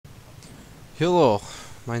Hello,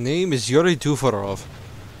 my name is Yuri Tufarov.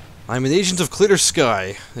 I'm an agent of Clear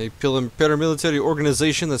Sky, a paramilitary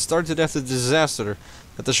organization that started after the disaster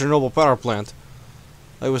at the Chernobyl power plant.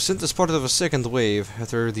 I was sent as part of a second wave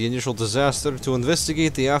after the initial disaster to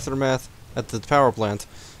investigate the aftermath at the power plant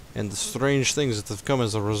and the strange things that have come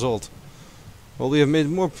as a result. While we have made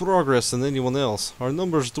more progress than anyone else, our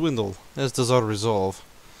numbers dwindle, as does our resolve.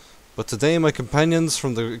 But today my companions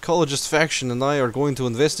from the ecologist faction and I are going to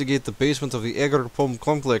investigate the basement of the Agropom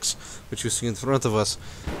complex, which you see in front of us,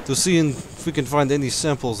 to see if we can find any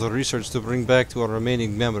samples or research to bring back to our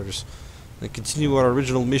remaining members, and continue our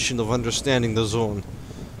original mission of understanding the zone.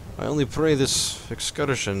 I only pray this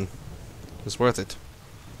excursion is worth it.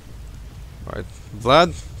 Alright,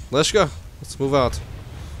 Vlad, Leshka, let's move out.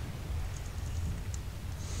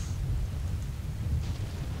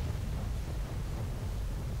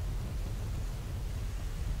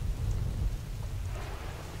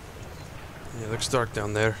 Yeah, looks dark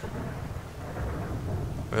down there.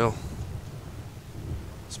 Well,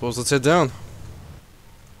 suppose let's head down.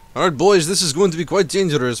 Alright boys, this is going to be quite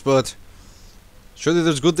dangerous, but surely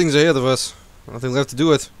there's good things ahead of us. Nothing left to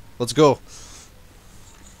do it. Let's go.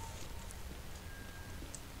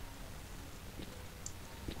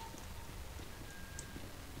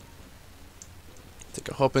 Take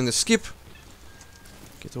a hop in the skip.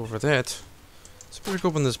 Get over that. Let's break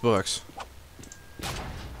open this box.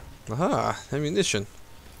 Aha, ammunition.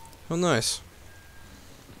 How nice.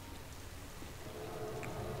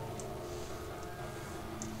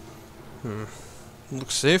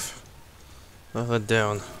 Looks safe. I'll head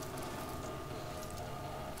down.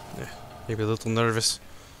 Yeah, maybe a little nervous.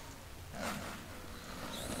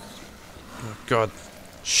 Oh god.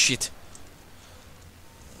 Shit.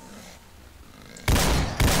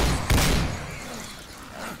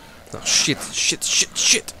 Oh shit,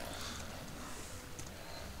 shit.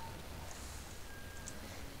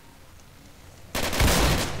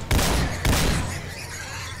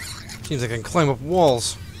 Seems like I can climb up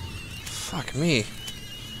walls. Fuck me.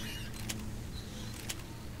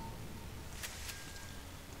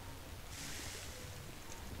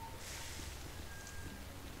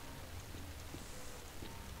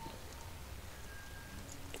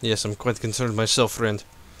 Yes, I'm quite concerned myself, friend.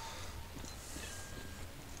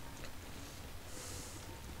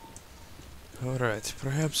 Alright,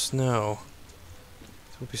 perhaps now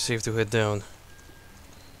it will be safe to head down.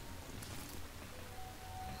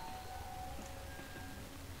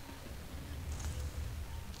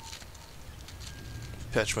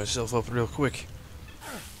 Patch myself up real quick.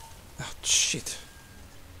 Oh, shit.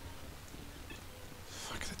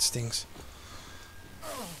 Fuck, that stings.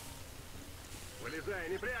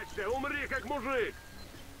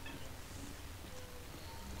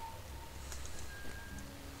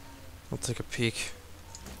 I'll take a peek.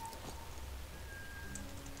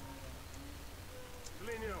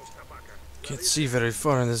 Can't see very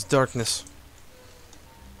far in this darkness.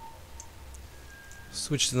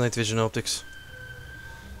 Switch to night vision optics.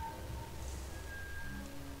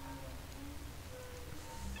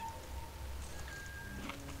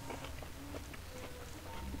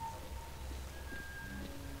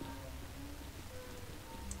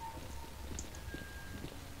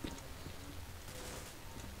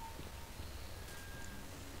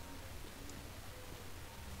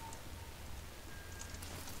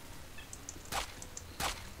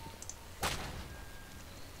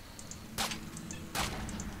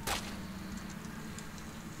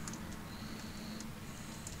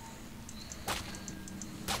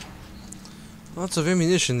 Lots of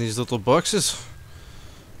ammunition in these little boxes.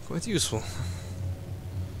 Quite useful.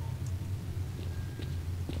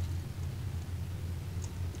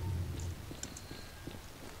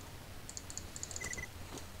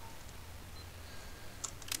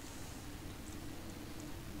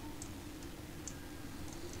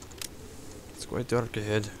 It's quite dark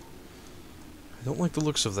ahead. I don't like the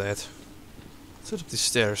looks of that. Let's head up these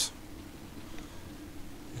stairs.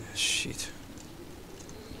 Shit.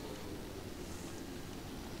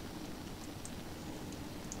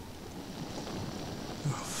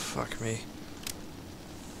 Fuck me.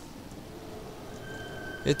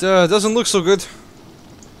 It doesn't look so good.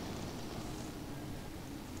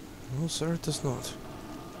 No, sir, it does not.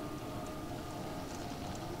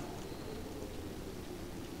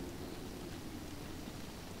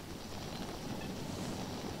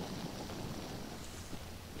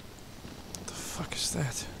 What the fuck is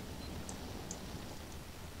that?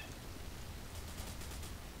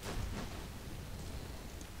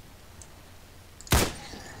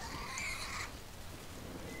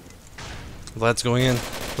 Vlad's going in.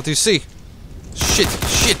 What do you see? Shit!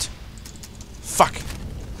 Fuck!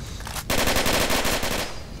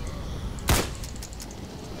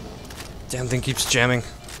 Damn thing keeps jamming.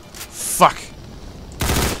 Fuck!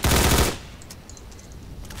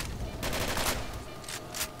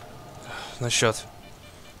 Nice shot.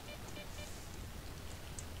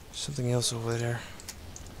 Something else over there.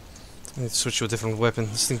 I need to switch to a different weapon.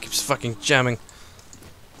 This thing keeps fucking jamming.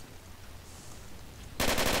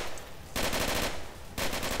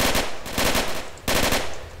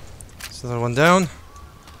 There's another one down.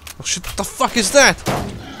 Oh shit, what the fuck is that?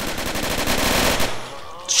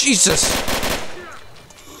 Jesus!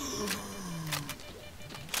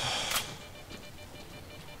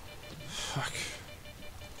 Fuck.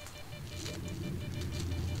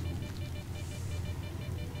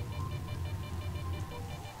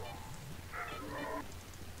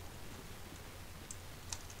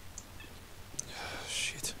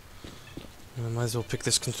 Shit. I might as well pick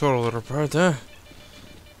this controller apart, huh?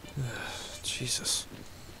 Jesus.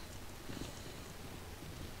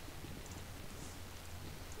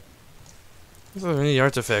 Are there any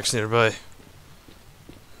artifacts nearby?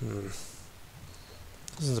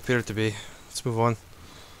 Doesn't appear to be. Let's move on.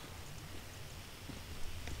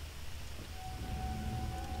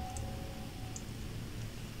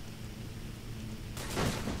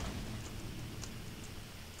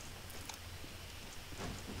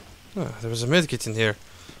 Ah, there was a medkit in here.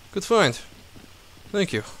 Good find.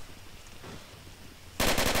 Thank you.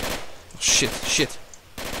 Oh, shit.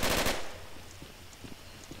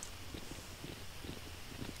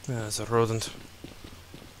 Ah, it's a rodent.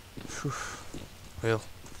 Whew. Well,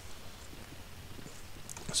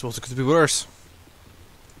 I suppose it could be worse.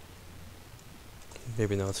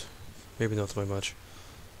 Maybe not. Maybe not by much.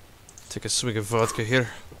 Take a swig of vodka here.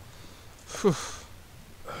 Whew.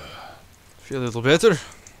 Feel a little better.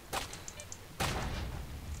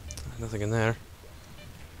 Nothing in there.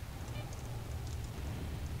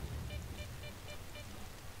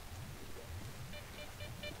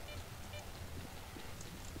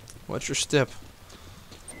 Watch your step.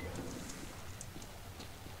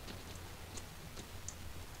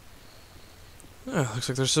 Ah, looks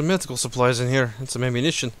like there's some medical supplies in here and some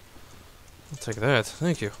ammunition. I'll take that,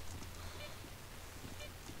 thank you.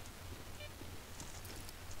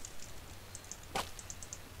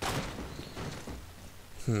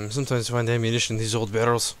 Sometimes I find ammunition in these old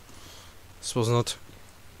barrels. Suppose not.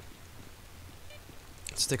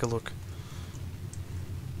 Let's take a look.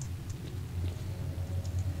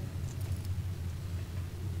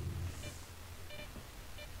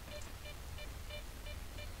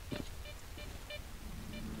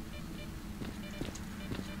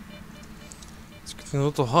 It's getting a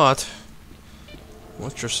little hot.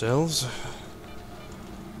 Watch yourselves.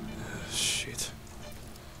 Shit.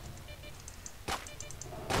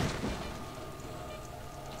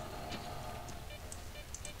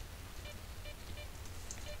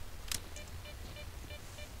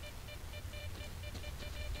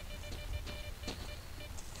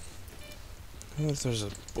 I wonder if there's a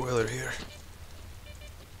boiler here.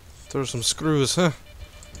 Throw some screws, huh?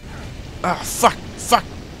 Ah, fuck!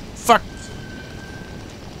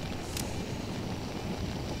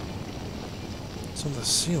 It's on the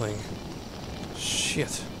ceiling.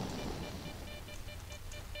 Shit.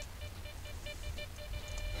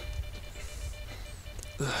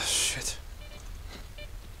 Ugh, shit.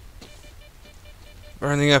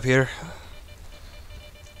 Burning up here.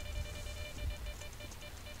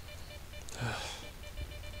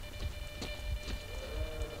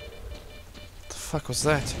 What the fuck was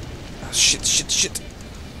that? Oh, shit.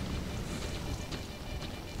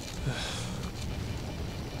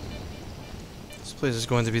 This place is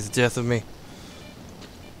going to be the death of me.